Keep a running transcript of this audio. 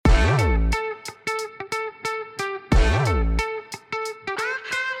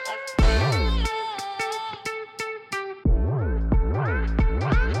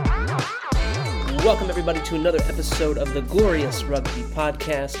welcome everybody to another episode of the Glorious Rugby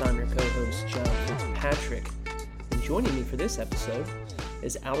Podcast. I'm your co-host, John Fitzpatrick. And joining me for this episode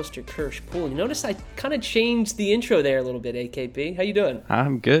is Alistair Kirsch-Poole. You notice I kind of changed the intro there a little bit, AKP. How you doing?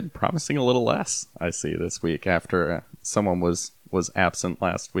 I'm good. Promising a little less, I see, this week after someone was absent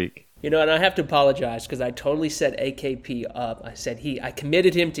last week. You know, and I have to apologize because I totally set AKP up. I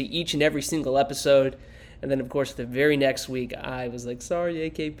committed him to each and every single episode. And then, of course, the very next week, I was like,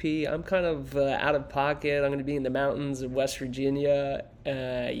 sorry, AKP, I'm kind of out of pocket. I'm going to be in the mountains of West Virginia.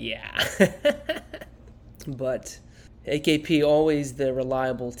 Yeah. But AKP, always the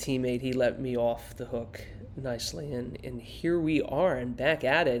reliable teammate. He let me off the hook nicely. And here we are and back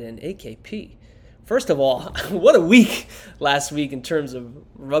at it. And AKP, first of all, what a week last week in terms of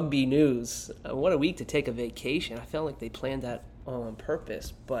rugby news. What a week to take a vacation. I felt like they planned that on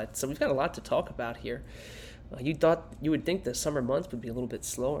purpose, but so we've got a lot to talk about here. You would think the summer months would be a little bit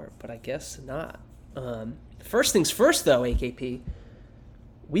slower, but I guess not. First things first, though, AKP,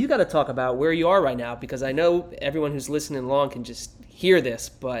 we've got to talk about where you are right now, because I know everyone who's listening along can just hear this,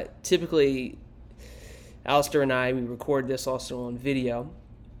 but typically Alistair and I, we record this also on video,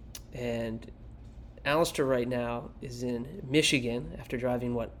 and Alistair right now is in Michigan after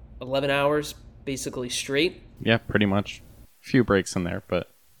driving, 11 hours basically straight? Yeah, pretty much. Few breaks in there,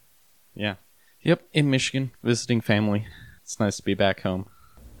 but yeah. Yep, in Michigan, visiting family. It's nice to be back home.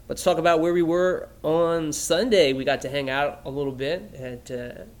 Let's talk about where we were on Sunday. We got to hang out a little bit at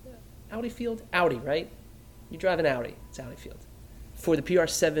Audi Field. Audi, right? You drive an Audi. It's Audi Field. For the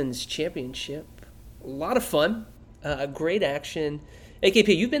PR7s championship. A lot of fun. Great action.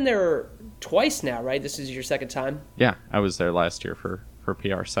 AKP, you've been there twice now, right? This is your second time? Yeah, I was there last year for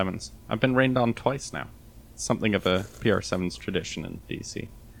PR7s. I've been rained on twice now. Something of a PR7's tradition in DC.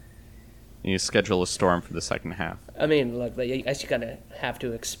 You schedule a storm for the second half. I mean, look, I guess you kind of have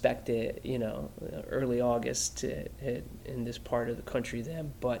to expect it, early August in this part of the country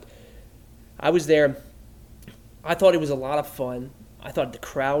then. But I was there. I thought it was a lot of fun. I thought the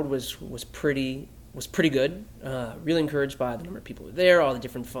crowd was pretty good. Really encouraged by the number of people who were there, all the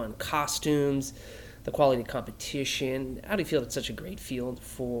different fun costumes, the quality of competition. Audi Field is such a great field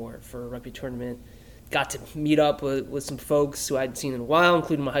for a rugby tournament. Got to meet up with some folks who I hadn't seen in a while,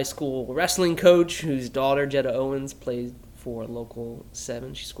 including my high school wrestling coach, whose daughter, Jetta Owens, played for Local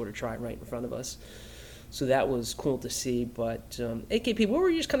 7. She scored a try right in front of us. So that was cool to see. But AKP, what were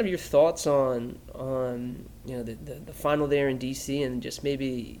just kind of your thoughts on the final there in DC and just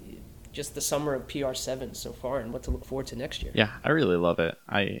maybe just the summer of PR7 so far and what to look forward to next year? Yeah, I really love it.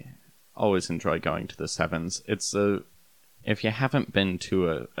 I always enjoy going to the Sevens. If you haven't been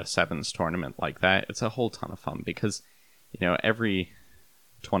to a Sevens tournament like that, it's a whole ton of fun because, every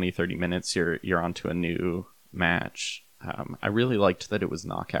 20, 30 minutes you're onto a new match. I really liked that it was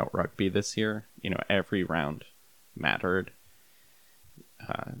knockout rugby this year. Every round mattered.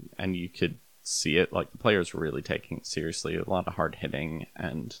 And you could see it, like the players were really taking it seriously, a lot of hard hitting,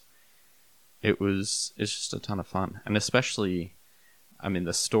 and it's just a ton of fun. And especially,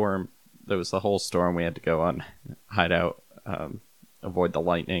 the storm, there was the whole storm we had to go on, hide out, avoid the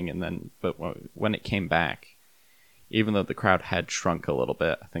lightning, but when it came back, even though the crowd had shrunk a little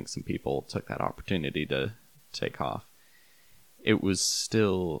bit, I think some people took that opportunity to take off. It was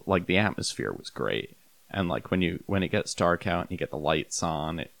still, the atmosphere was great, and when it gets dark out and you get the lights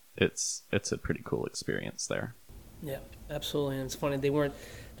on, it's a pretty cool experience there. Yeah, absolutely. And it's funny,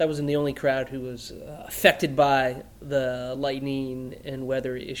 that wasn't the only crowd who was affected by the lightning and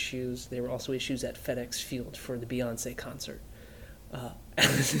weather issues. There were also issues at FedEx Field for the Beyonce concert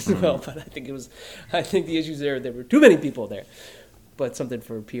as well. But I think the issues there were too many people there. But something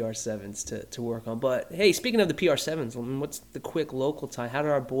for PR7s to work on. But hey, speaking of the PR7s, what's the quick local tie? How did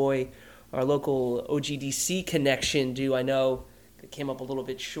our local OGDC connection do? I know it came up a little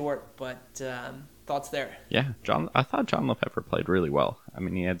bit short, but thoughts there? Yeah, I thought John Lefevre played really well.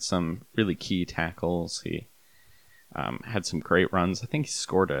 He had some really key tackles. He had some great runs. I think he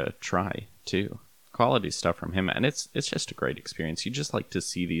scored a try, too. Quality stuff from him, and it's just a great experience. You just like to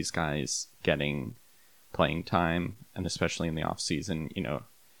see these guys getting playing time, and especially in the off-season,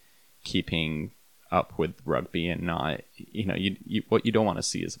 keeping up with rugby and not, what you don't want to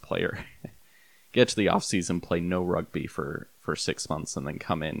see as a player. Get to the off-season, play no rugby for 6 months, and then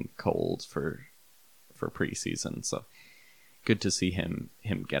come in cold for preseason. So good to see him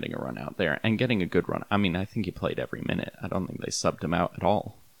getting a run out there and getting a good run. I think he played every minute. I don't think they subbed him out at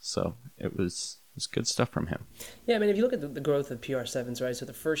all. So it was good stuff from him. Yeah, if you look at the growth of PR7s, right? So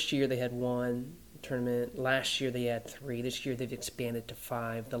the first year they had one tournament. Last year they had 3. This year they've expanded to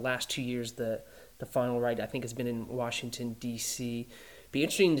 5. The last 2 years, the final, right, I think has been in Washington, D.C. be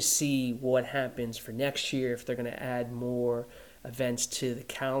interesting to see what happens for next year, if they're going to add more events to the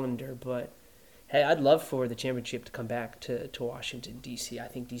calendar. But hey, I'd love for the championship to come back to Washington, D.C. I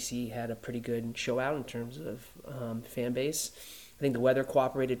think D.C. had a pretty good show out in terms of fan base. I think the weather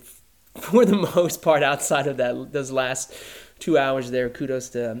cooperated for the most part outside of those last 2 hours there. Kudos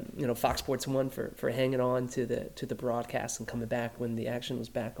to Fox Sports 1 for hanging on to the broadcast and coming back when the action was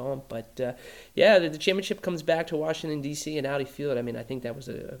back on. But yeah, the championship comes back to Washington, D.C. and Audi Field. I mean, I think that was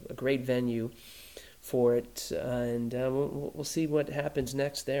a great venue for it, and we'll see what happens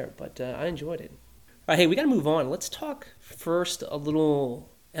next there. But I enjoyed it. All right, hey, we got to move on. Let's talk first a little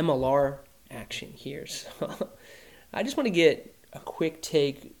MLR action here. So I just want to get a quick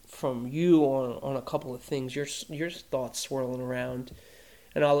take from you on a couple of things, your thoughts swirling around.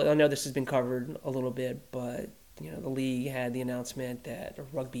 And I know this has been covered a little bit, but the league had the announcement that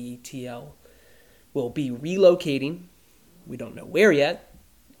Rugby ETL will be relocating. We don't know where yet.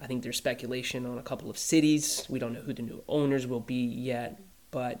 I think there's speculation on a couple of cities. We don't know who the new owners will be yet.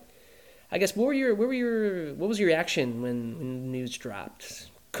 But I guess what was your reaction when the news dropped?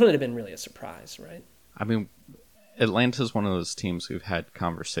 Couldn't have been really a surprise, right? I mean, Atlanta's one of those teams who've had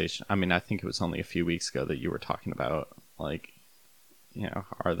conversation. I mean, I think it was only a few weeks ago that you were talking about, like,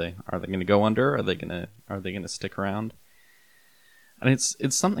 are they going to go under? Are they going to stick around? And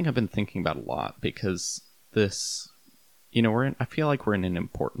it's something I've been thinking about a lot, because this, I feel like we're in an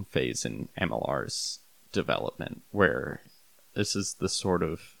important phase in MLR's development where this is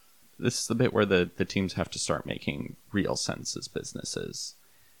the bit where the teams have to start making real sense as businesses,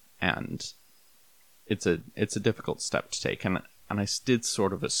 and it's a difficult step to take, and I did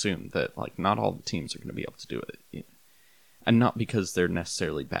sort of assume that, like, not all the teams are going to be able to do it, and not because they're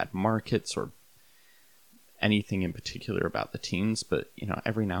necessarily bad markets or anything in particular about the teams, but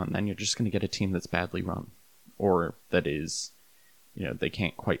every now and then you're just going to get a team that's badly run, or that is, they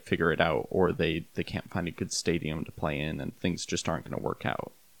can't quite figure it out, or they can't find a good stadium to play in, and things just aren't going to work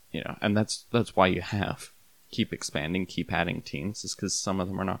out, and that's why you keep expanding, keep adding teams, is because some of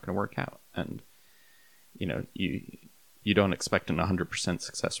them are not going to work out, and you don't expect an 100%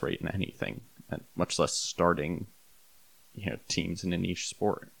 success rate in anything, and much less starting, teams in a niche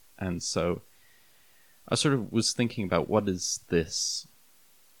sport. And so I sort of was thinking about what does this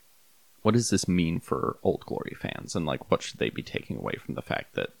mean for Old Glory fans, and like, what should they be taking away from the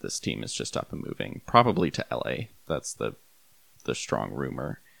fact that this team is just up and moving, probably to LA. That's the strong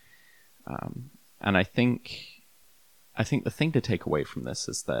rumor. And I think the thing to take away from this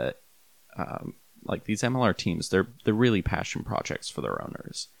is that, like, these MLR teams, they're really passion projects for their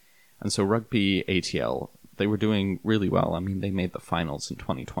owners. And so Rugby ATL, they were doing really well. I mean, they made the finals in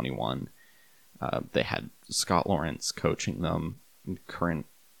 2021. They had Scott Lawrence coaching them, current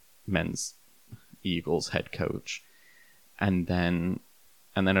men's Eagles head coach. And then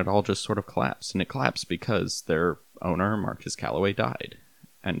it all just sort of collapsed. And it collapsed because their owner, Marcus Calloway, died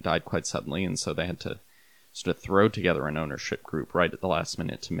quite suddenly. And so they had to sort of throw together an ownership group right at the last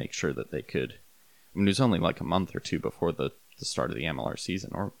minute to make sure that they could. I mean, it was only like a month or two before the start of the MLR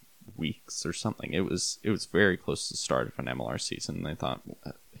season, or weeks or something. It was very close to the start of an MLR season. And they thought,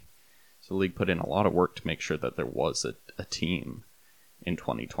 so the league put in a lot of work to make sure that there was a team in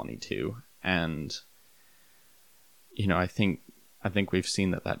 2022. And, I think we've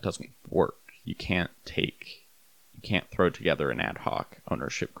seen that doesn't work. You can't throw together an ad hoc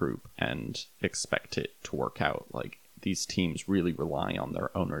ownership group and expect it to work out. Like, these teams really rely on their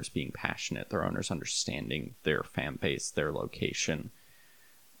owners being passionate, their owners understanding their fan base, their location,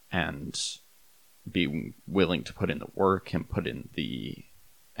 and being willing to put in the work and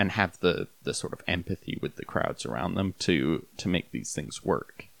and have the sort of empathy with the crowds around them to make these things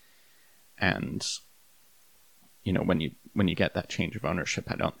work. And, when you get that change of ownership,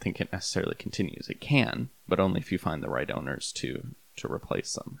 I don't think it necessarily continues. It can, but only if you find the right owners to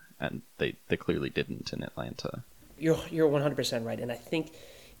replace them. And they clearly didn't in Atlanta. You're 100% right. And I think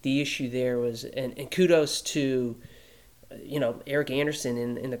the issue there was, and kudos to, Eric Anderson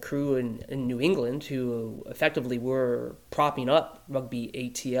and the crew in New England, who effectively were propping up Rugby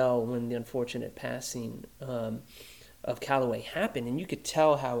ATL when the unfortunate passing of Callaway happened. And you could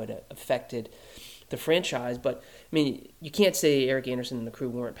tell how it affected the franchise. But, I mean, you can't say Eric Anderson and the crew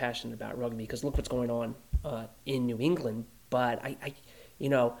weren't passionate about rugby, because look what's going on in New England. But, I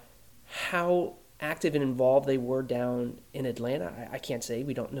how active and involved they were down in Atlanta, I can't say.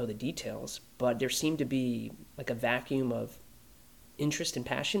 We don't know the details, but there seemed to be like a vacuum of interest and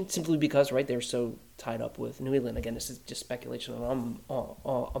passion, simply because, right, they're so tied up with New England. Again, this is just speculation on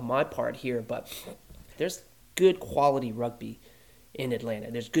my part here, but there's good quality rugby in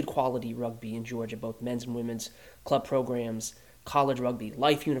Atlanta. There's good quality rugby in Georgia, both men's and women's club programs, college rugby,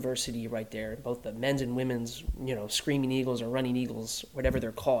 Life University right there, both the men's and women's, Screaming Eagles or Running Eagles, whatever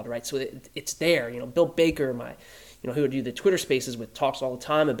they're called, right? So it's there. Bill Baker, who would do the Twitter Spaces with, talks all the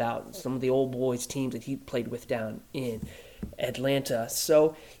time about some of the old boys teams that he played with down in Atlanta.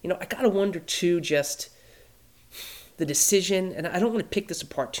 So, I got to wonder too, just the decision, and I don't want to pick this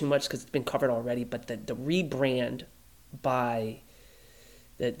apart too much because it's been covered already, but the rebrand by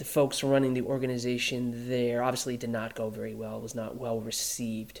the folks running the organization there obviously did not go very well. It was not well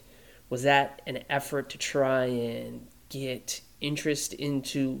received. Was that an effort to try and get interest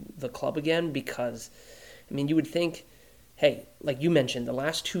into the club again? Because, you would think, hey, like you mentioned, the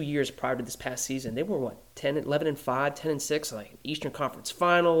last 2 years prior to this past season, they were 11-5, 10-6, like Eastern Conference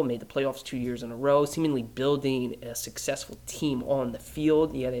Final, made the playoffs 2 years in a row, seemingly building a successful team on the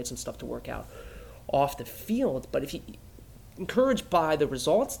field. Yeah, they had some stuff to work out off the field, but if you encouraged by the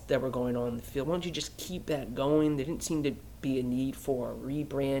results that were going on in the field, why don't you just keep that going? There didn't seem to be a need for a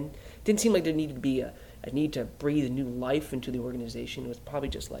rebrand. It didn't seem like there needed to be a need to breathe new life into the organization. It was probably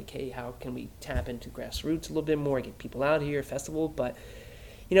just like, hey, how can we tap into grassroots a little bit more, get people out here, festival? But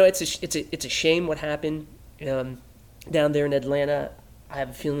it's a shame what happened down there in Atlanta. I have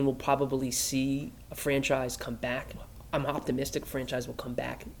a feeling we'll probably see a franchise come back. I'm optimistic a franchise will come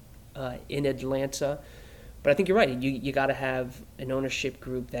back in Atlanta. But I think you're right. You got to have an ownership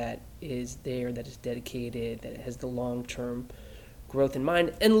group that is there, that is dedicated, that has the long-term growth in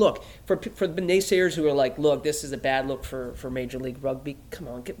mind. And look, for the naysayers who are like, look, this is a bad look for Major League Rugby, come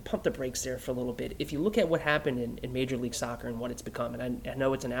on, pump the brakes there for a little bit. If you look at what happened in Major League Soccer and what it's become, and I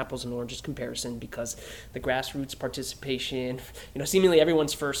know it's an apples and oranges comparison because the grassroots participation, seemingly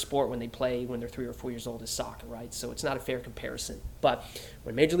everyone's first sport when they play when they're 3 or 4 years old is soccer, right? So it's not a fair comparison. But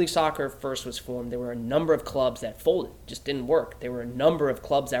when Major League Soccer first was formed, there were a number of clubs that folded, just didn't work. There were a number of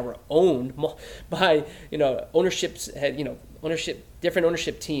clubs that were owned by, different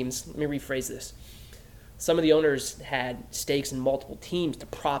ownership teams. Let me rephrase this. Some of the owners had stakes in multiple teams to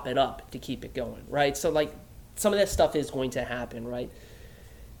prop it up, to keep it going, right? So, some of that stuff is going to happen, right?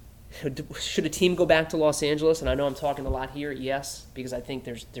 Should a team go back to Los Angeles? And I know I'm talking a lot here, yes, because I think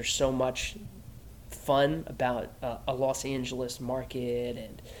there's so much fun about a Los Angeles market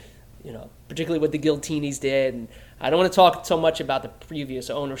and, particularly what the Giltinis did. And I don't want to talk so much about the previous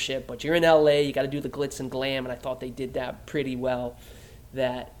ownership, but you're in LA, you got to do the glitz and glam, and I thought they did that pretty well.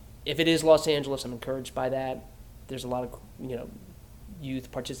 That if it is Los Angeles, I'm encouraged by that. There's a lot of,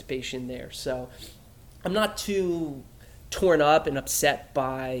 youth participation there. So I'm not too torn up and upset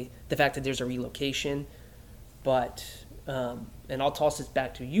by the fact that there's a relocation, but, and I'll toss this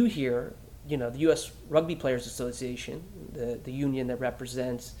back to you here, the U.S. Rugby Players Association, the union that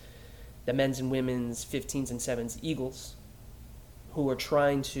represents the men's and women's 15s and 7s Eagles, who are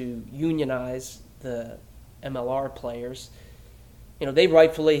trying to unionize the MLR players, they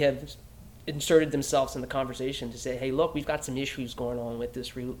rightfully have inserted themselves in the conversation to say, hey, look, we've got some issues going on with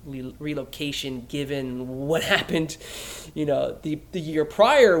this relocation given what happened, the year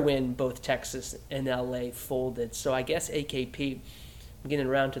prior when both Texas and LA folded. So I guess AKP, I'm getting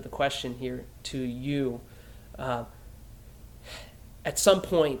around to the question here to you. At some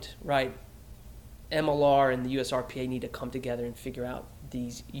point, right, MLR and the USRPA need to come together and figure out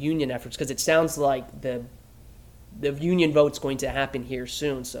these union efforts, because it sounds like the union vote's going to happen here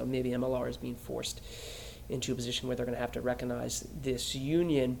soon, so maybe MLR is being forced into a position where they're going to have to recognize this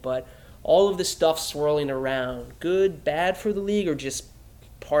union. But all of this stuff swirling around, good, bad for the league, or just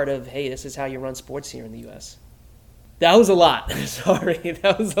part of, hey, this is how you run sports here in the U.S.? That was a lot. Sorry,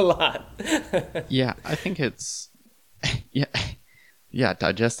 that was a lot. Yeah, I think it's... Yeah,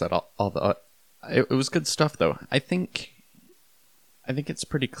 digest that all the... It was good stuff, though. I think it's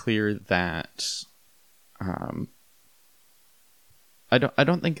pretty clear that... I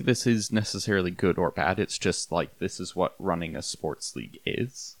don't think this is necessarily good or bad. It's just like, this is what running a sports league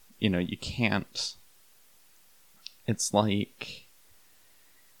is. You can't... It's like,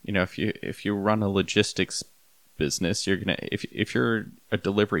 if you run a logistics business, you're gonna, if you're a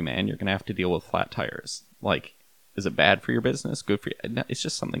delivery man, you're gonna have to deal with flat tires. Like, is it bad for your business? Good for you? No, it's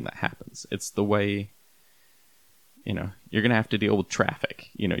just something that happens. It's the way, you're gonna have to deal with traffic.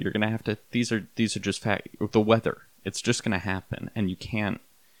 You're gonna have to. These are just fact. The weather. It's just gonna happen, and you can't.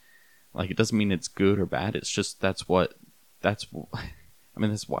 It doesn't mean it's good or bad. It's just that's why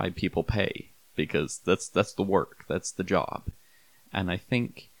people pay, because that's the work. That's the job, and I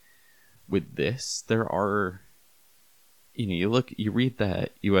think with this there are. You read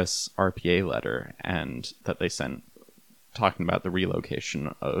that US RPA letter and that they sent talking about the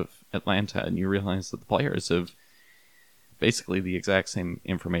relocation of Atlanta, and you realize that the players have basically the exact same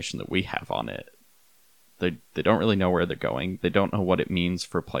information that we have on it. They don't really know where they're going. They don't know what it means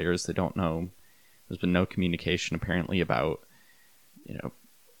for players. They don't know. There's been no communication apparently about,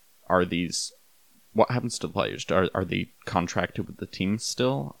 what happens to the players? Are they contracted with the team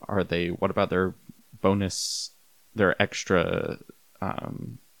still? What about their bonus, their extra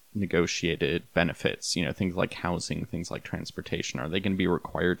negotiated benefits? Things like housing, things like transportation. Are they going to be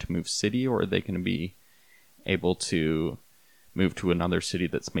required to move city, or are they going to be able to move to another city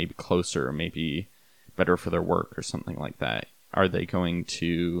that's maybe closer, or maybe better for their work or something like that? Are they going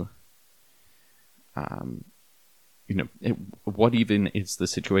to, what even is the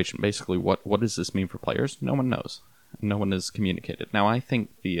situation? Basically, what does this mean for players? No one knows. No one has communicated. Now, I think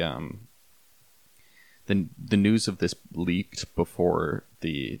the news of this leaked before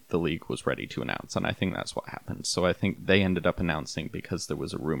the league was ready to announce, and I think that's what happened. So I think they ended up announcing because there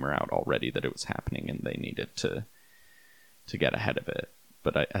was a rumor out already that it was happening, and they needed to get ahead of it.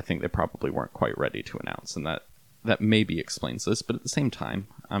 But I think they probably weren't quite ready to announce, and that maybe explains this. But at the same time,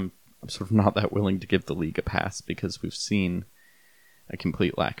 I'm sort of not that willing to give the league a pass, because we've seen a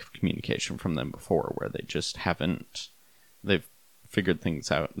complete lack of communication from them before, where they just they've figured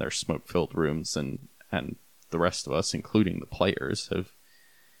things out in their smoke-filled rooms, and the rest of us, including the players,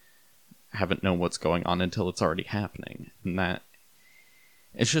 haven't known what's going on until it's already happening. And that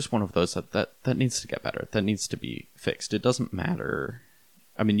it's just one of those that needs to get better. That needs to be fixed. It doesn't matter.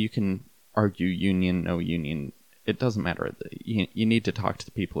 I mean, you can argue union, no union. It doesn't matter. You need to talk to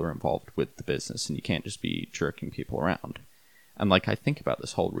the people who are involved with the business, and you can't just be jerking people around. And I think about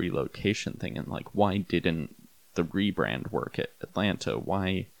this whole relocation thing, and why didn't the rebrand work at Atlanta?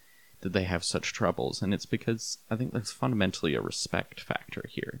 Why did they have such troubles? And it's because I think there's fundamentally a respect factor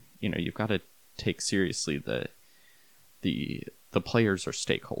here. You've got to take seriously that the players are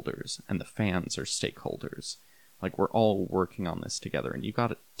stakeholders and the fans are stakeholders. We're all working on this together, and you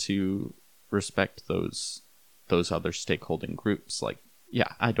got to respect those other stakeholding groups.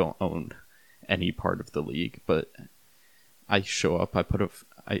 I don't own any part of the league, but I show up, I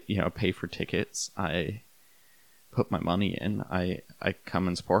pay for tickets, I put my money in, I come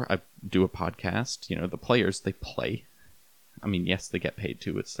and support, I do a podcast. The players, they play. I mean, yes, they get paid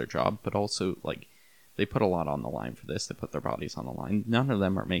too, it's their job, but also, they put a lot on the line for this. They put their bodies on the line. None of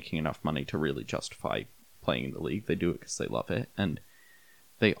them are making enough money to really justify playing in the league. They do it because they love it, and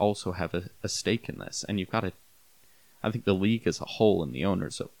they also have a stake in this. And I think the league as a whole and the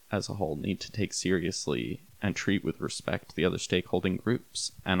owners as a whole need to take seriously and treat with respect the other stakeholding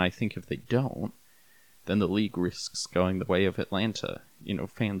groups. And I think if they don't, then the league risks going the way of Atlanta.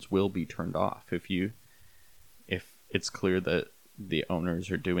 Fans will be turned off if it's clear that the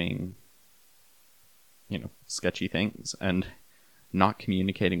owners are doing, sketchy things and not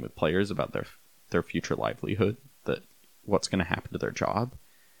communicating with players about their future livelihood, that what's going to happen to their job.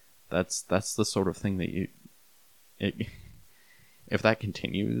 That's the sort of thing that if that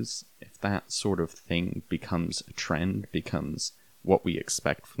continues, if that sort of thing becomes a trend, becomes what we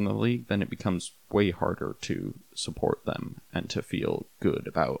expect from the league, then it becomes way harder to support them and to feel good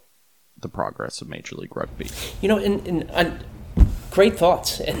about the progress of Major League Rugby. And great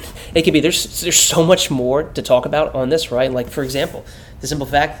thoughts. And it could be, there's so much more to talk about on this, right? For example, the simple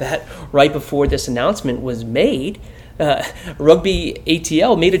fact that right before this announcement was made, Rugby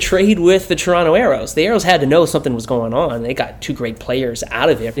ATL made a trade with the Toronto Arrows. The Arrows had to know something was going on. They got two great players out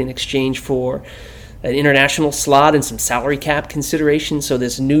of it in exchange for an international slot and some salary cap considerations. So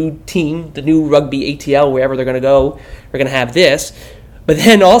this new team, the new Rugby ATL, wherever they're going to go, are going to have this. But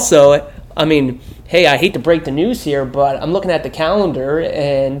then also, I mean, hey, I hate to break the news here, but I'm looking at the calendar,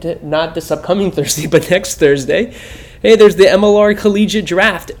 and not this upcoming Thursday, but next Thursday. Hey, there's the MLR Collegiate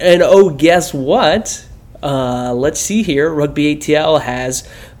Draft. And guess what? Let's see here. Rugby ATL has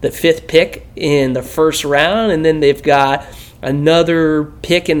the 5th pick in the first round, and then they've got another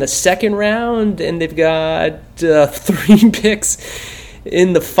pick in the second round, and they've got 3 picks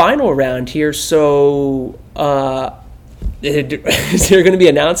in the final round here. So is there going to be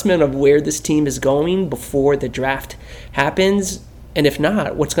an announcement of where this team is going before the draft happens? And if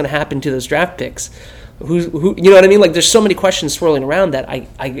not, what's going to happen to those draft picks? Who you know what I mean? There's so many questions swirling around that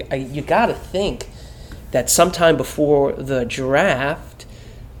you got to think that sometime before the draft,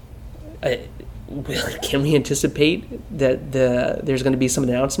 can we anticipate that there's going to be some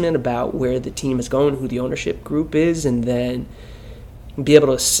announcement about where the team is going, who the ownership group is, and then be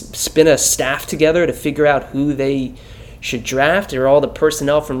able to spin a staff together to figure out who they should draft? Are all the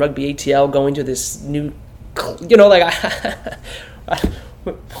personnel from Rugby ATL going to this new,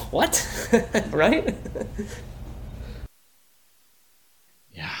 what? Right?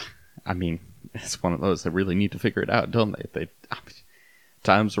 Yeah, I mean, it's one of those that really need to figure it out, don't they?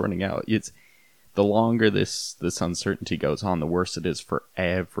 Time's running out. the longer this uncertainty goes on, the worse it is for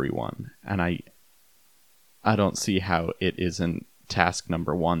everyone. And I don't see how it isn't task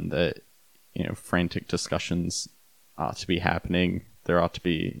number one that, frantic discussions ought to be happening. There ought to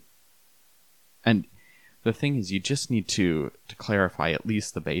be, and the thing is, you just need to clarify at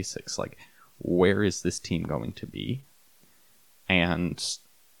least the basics, like where is this team going to be, and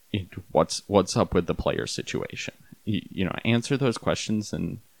what's up with the player situation. Answer those questions,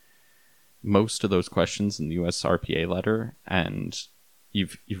 and most of those questions in the USRPA letter, and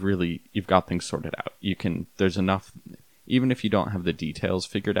you've got things sorted out. There's enough, even if you don't have the details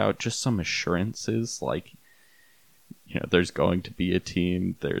figured out, just some assurances, like, there's going to be a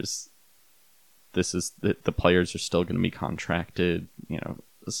team, the players are still going to be contracted,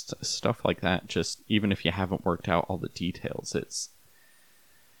 stuff like that. Just even if you haven't worked out all the details,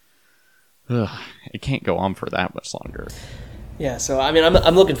 it can't go on for that much longer. Yeah, so I mean,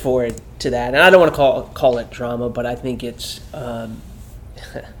 I'm looking forward to that, and I don't want to call it drama, but I think it's I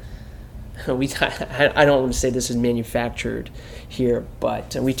don't want to say this is manufactured here,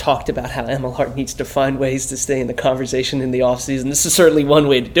 but we talked about how MLR needs to find ways to stay in the conversation in the offseason. This is certainly one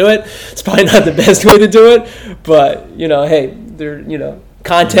way to do it. It's probably not the best way to do it, but hey,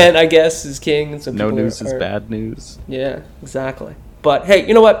 content, I guess, is king. And no news is bad news. Yeah, exactly. But hey,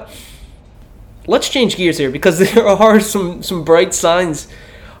 you know what? Let's change gears here, because there are some bright signs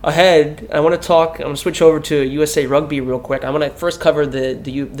ahead. I'm going to switch over to USA Rugby real quick. I'm going to first cover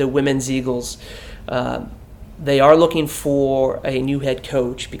the women's Eagles. They are looking for a new head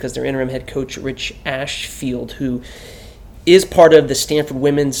coach, because their interim head coach, Rich Ashfield, who is part of the Stanford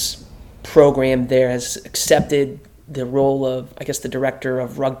women's program there, has accepted the role of, I guess, the director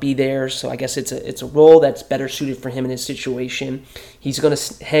of rugby there. So I guess it's a role that's better suited for him in his situation. He's going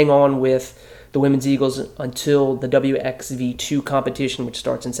to hang on with the women's Eagles until the WXV2 competition, which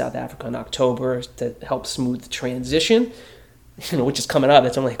starts in South Africa in October, to help smooth the transition, which is coming up.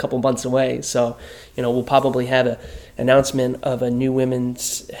 It's only a couple months away. So, we'll probably have an announcement of a new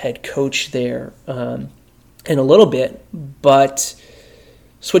women's head coach there in a little bit. But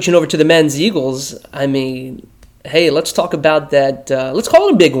switching over to the men's Eagles, I mean, hey, let's talk about that. Let's call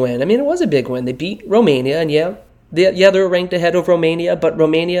it a big win. I mean, it was a big win. They beat Romania, and they're ranked ahead of Romania, but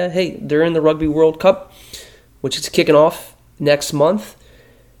Romania, hey, they're in the Rugby World Cup, which is kicking off next month.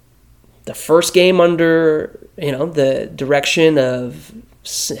 The first game under, the direction of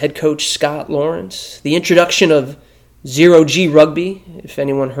head coach Scott Lawrence. The introduction of 0G rugby, if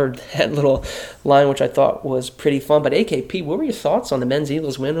anyone heard that little line, which I thought was pretty fun. But AKP, what were your thoughts on the men's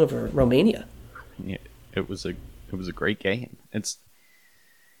Eagles win over Romania? Yeah, it was a great game.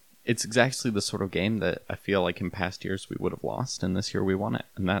 It's exactly the sort of game that I feel like in past years we would have lost, and this year we won it.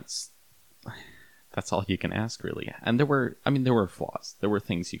 And that's all you can ask, really. And there were flaws. There were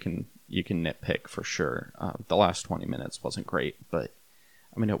things you can nitpick for sure. The last 20 minutes wasn't great, but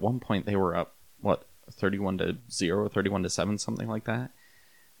I mean, at one point they were up 31-0, 31-7, something like that,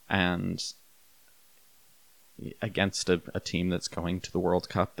 and against a team that's going to the World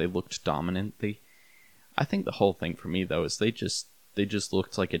Cup, they looked dominant. I think the whole thing for me, though, is they just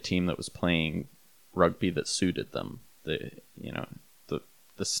looked like a team that was playing rugby that suited them. The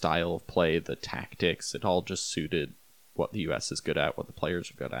style of play, the tactics, it all just suited what the U.S. is good at, what the players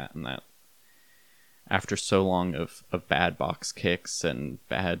are good at, and that after so long of bad box kicks and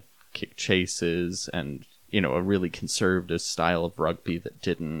bad kick chases and, a really conservative style of rugby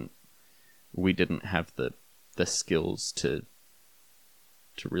that we didn't have the skills to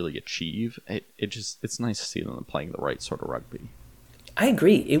really achieve. It's nice to see them playing the right sort of rugby. I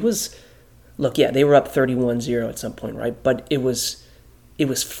agree. They were up 31-0 at some point, right? But it was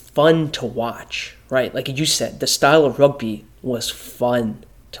fun to watch, right? Like you said, the style of rugby was fun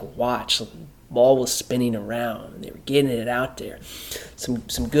to watch. The ball was spinning around, and they were getting it out there.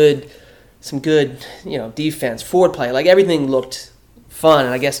 Some good, defense, forward play. Like everything looked fun.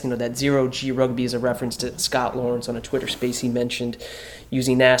 And I guess, that 0G rugby is a reference to Scott Lawrence on a Twitter space he mentioned,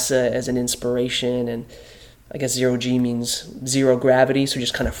 using NASA as an inspiration. And I guess 0G means zero gravity, so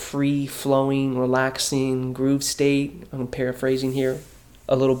just kind of free-flowing, relaxing groove state. I'm paraphrasing here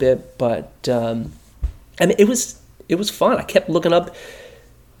a little bit, but it was fun. I kept looking up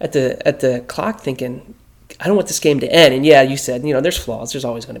at the clock, thinking, I don't want this game to end. And yeah, you said, there's flaws. There's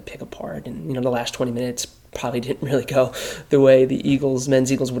always going to pick apart, and the last 20 minutes probably didn't really go the way the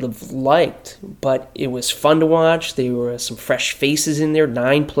men's Eagles would have liked, but it was fun to watch. There were some fresh faces in there.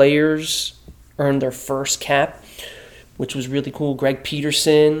 9 players earned their first cap, which was really cool. Greg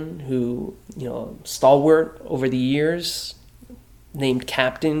Peterson, who, stalwart over the years, named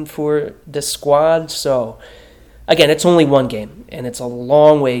captain for the squad. So, again, it's only one game, and it's a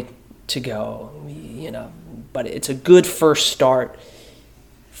long way to go, but it's a good first start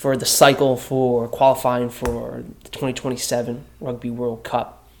for the cycle for qualifying for the 2027 Rugby World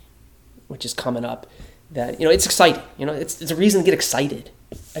Cup, which is coming up. That it's exciting. It's a reason to get excited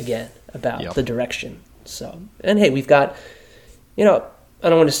again about the direction. So, and hey, we've got, I don't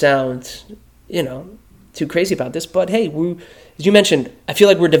want to sound, too crazy about this, but hey, as you mentioned, I feel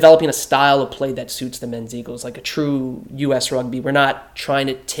like we're developing a style of play that suits the men's Eagles, like a true U.S. rugby. We're not trying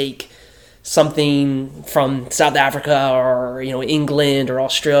to take something from South Africa or England or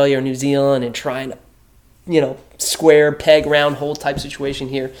Australia or New Zealand and trying to square peg round hole type situation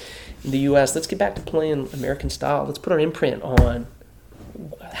here in the U.S. Let's get back to playing American style. Let's put our imprint on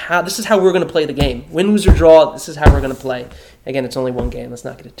this is how we're going to play the game. Win, lose, or draw, this is how we're going to play. Again, it's only one game. Let's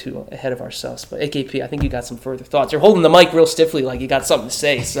not get it too ahead of ourselves. But AKP, I think you got some further thoughts. You're holding the mic real stiffly like you got something to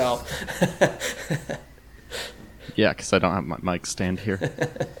say. So, yeah, because I don't have my mic stand here.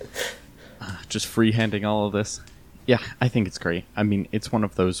 Just freehanding all of this. Yeah, I think it's great. I mean, it's one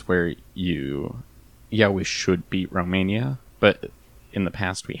of those where we should beat Romania, but in the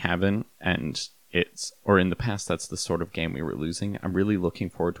past we haven't, and in the past that's the sort of game we were losing. I'm really looking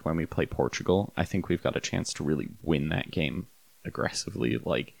forward to when we play Portugal. I think we've got a chance to really win that game aggressively.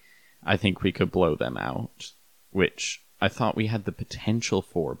 Like, I think we could blow them out, which I thought we had the potential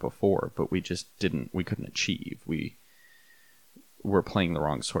for before, but we just couldn't achieve. We were playing the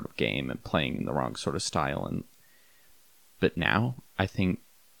wrong sort of game and playing in the wrong sort of style. But now, I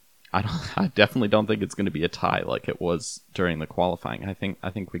definitely don't think it's going to be a tie like it was during the qualifying. I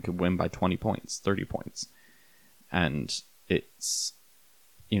think we could win by 20 points, 30 points. And it's,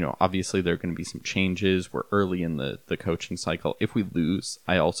 obviously there are going to be some changes. We're early in the coaching cycle. If we lose,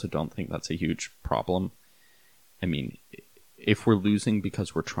 I also don't think that's a huge problem. I mean, if we're losing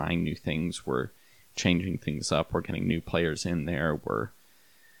because we're trying new things, we're changing things up, we're getting new players in there, we're,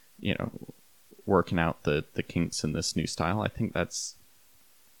 working out the kinks in this new style, I think that's...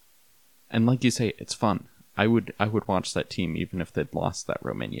 And like you say, it's fun. I would watch that team even if they'd lost that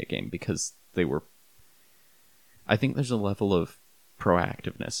Romania game, because they were... I think there's a level of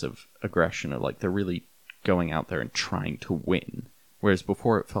proactiveness, of aggression, of like they're really going out there and trying to win. Whereas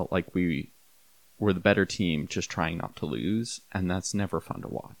before it felt like we were the better team just trying not to lose, and that's never fun to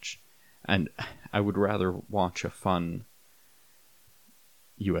watch. And I would rather watch a fun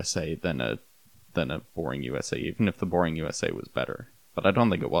USA than a boring USA, even if the boring USA was better. But I don't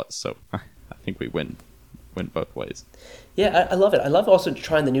think it was, so I think we win both ways. Yeah, I love it. I love also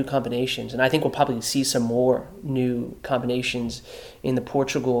trying the new combinations, and I think we'll probably see some more new combinations in the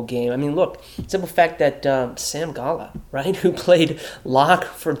Portugal game. I mean, look, simple fact that Sam Gala, right, who played lock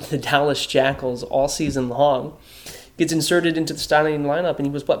for the Dallas Jackals all season long, gets inserted into the starting lineup, and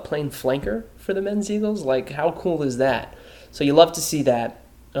he was, playing flanker for the men's Eagles? Like, how cool is that? So you love to see that.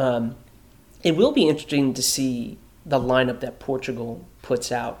 It will be interesting to see the lineup that Portugal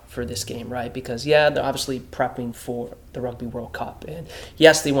puts out for this game, right? Because, they're obviously prepping for the Rugby World Cup. And,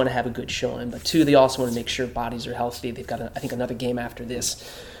 yes, they want to have a good showing. But, two, they also want to make sure bodies are healthy. They've got, I think, another game after this,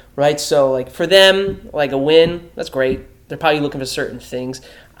 right? So, for them, a win, that's great. They're probably looking for certain things.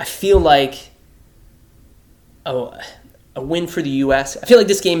 I feel like a win for the U.S. I feel like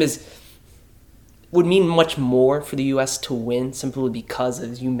this game would mean much more for the U.S. to win, simply because,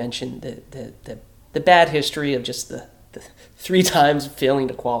 as you mentioned, the bad history of just the 3 times failing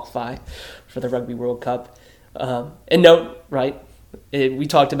to qualify for the Rugby World Cup. And note, right, we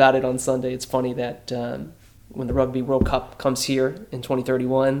talked about it on Sunday. It's funny that when the Rugby World Cup comes here in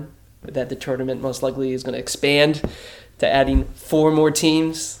 2031, that the tournament most likely is going to expand to adding 4 more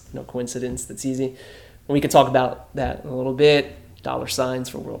teams. No coincidence. That's easy. And we can talk about that in a little bit. $signs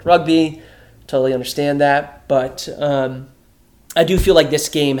for World Rugby. Totally understand that. But I do feel like this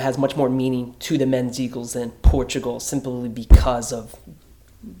game has much more meaning to the men's Eagles than Portugal, simply because of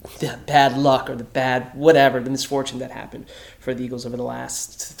the bad luck or the misfortune that happened for the Eagles over the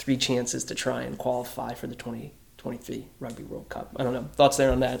last 3 chances to try and qualify for the 2023 Rugby World Cup. I don't know. Thoughts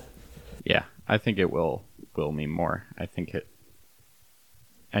there on that? Yeah, I think it will mean more. I think it...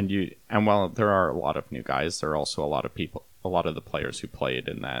 And while there are a lot of new guys, there are also a lot of the players who played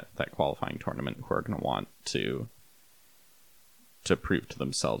in that qualifying tournament who are going to want to prove to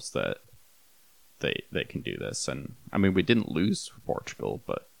themselves that they can do this. And I mean, we didn't lose for Portugal,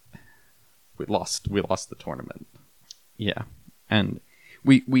 but we lost the tournament. Yeah, and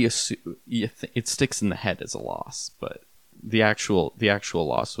we assume it sticks in the head as a loss, but the actual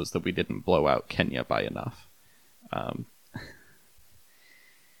loss was that we didn't blow out Kenya by enough.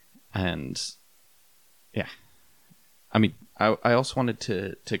 And yeah, I mean, I also wanted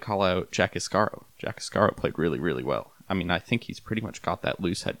to call out Jack Iscaro. Jack Iscaro played really, really well. I mean, I think he's pretty much got that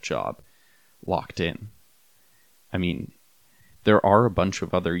loosehead job locked in. I mean, there are a bunch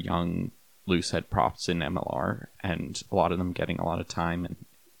of other young loosehead props in MLR, and a lot of them getting a lot of time, and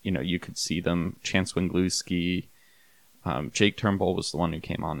you could see them. Chance Wingluski, Jake Turnbull was the one who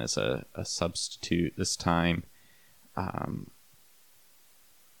came on as a substitute this time. I'm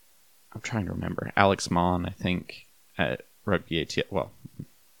trying to remember. Alex Mon, I think, at Rugby ATL. Well,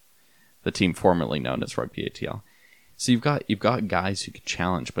 the team formerly known as Rugby ATL. So you've got guys who could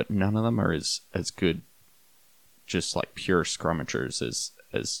challenge, but none of them are as good, just like pure scrummagers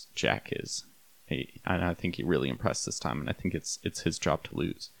as Jack is. And I think he really impressed this time, and I think it's his job to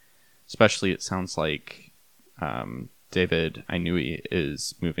lose. Especially, it sounds like David Ainui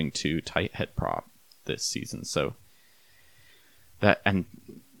is moving to tight head prop this season. So that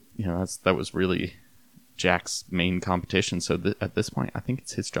was really Jack's main competition. So at this point, I think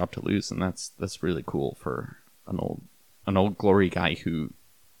it's his job to lose, and that's really cool for an old Glory guy who,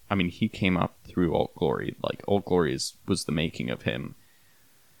 I mean, he came up through Old Glory. Like, Old Glory was the making of him.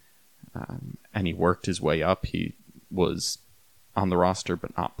 And he worked his way up. He was on the roster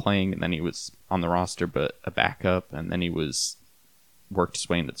but not playing, and then he was on the roster but a backup, and then he worked his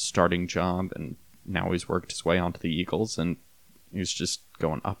way into the starting job, and now he's worked his way onto the Eagles, and he's just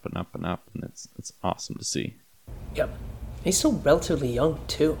going up and up and up, and it's awesome to see. Yep. He's still relatively young,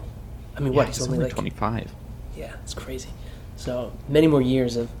 too. I mean, he's only like 25. Yeah, it's crazy. So many more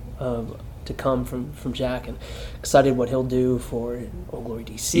years of to come from Jack, and excited what he'll do for Old Glory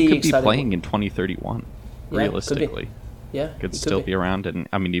DC. He could be playing in 2031, realistically. Yeah, could still be around, and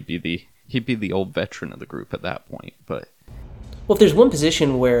I mean, he'd be the old veteran of the group at that point. But well, if there's one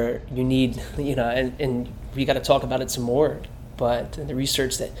position where you need, and we got to talk about it some more, but the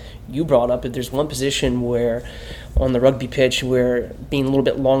research that you brought up, if there's one position where on the rugby pitch where being a little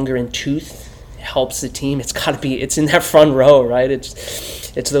bit longer in tooth helps the team, it's in that front row, right?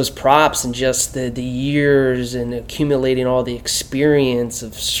 It's those props and just the years and accumulating all the experience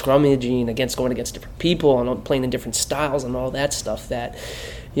of scrummaging going against different people and playing in different styles and all that stuff that,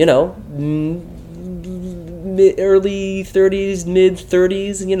 early 30s, mid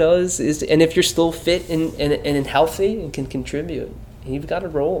 30s, is and if you're still fit and healthy and can contribute, you've got a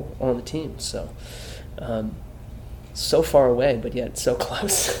role on the team. So far away, but yet so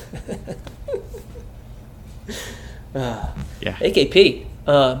close. Yeah. AKP,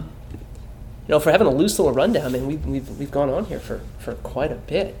 for having a loose little rundown, man, we've gone on here for quite a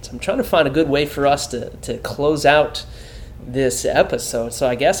bit. I'm trying to find a good way for us to close out this episode, so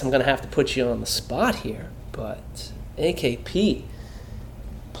I guess I'm going to have to put you on the spot here. But AKP,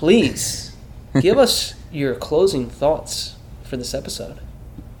 please give us your closing thoughts for this episode.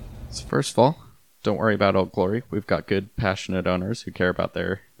 So first of all, don't worry about Old Glory. We've got good, passionate owners who care about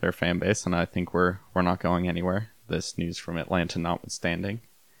their fan base, and I think we're not going anywhere. This news from Atlanta notwithstanding.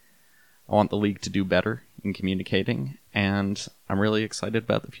 I want the league to do better in communicating, and I'm really excited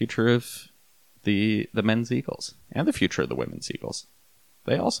about the future of the men's Eagles and the future of the women's Eagles.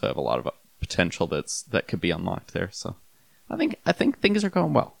 They also have a lot of potential that could be unlocked there. So I think things are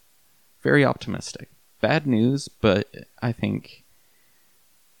going well. Very optimistic. Bad news, but I think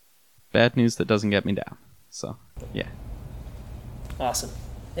bad news that doesn't get me down. So, yeah. Awesome.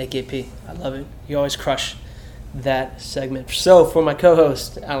 AKP, I love it. You always crush that segment. So, for my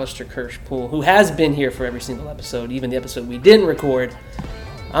co-host, Alistair Kirschpool, who has been here for every single episode, even the episode we didn't record,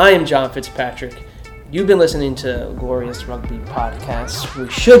 I am John Fitzpatrick. You've been listening to Glorious Rugby Podcast. We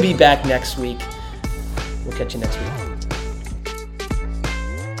should be back next week. We'll catch you next week.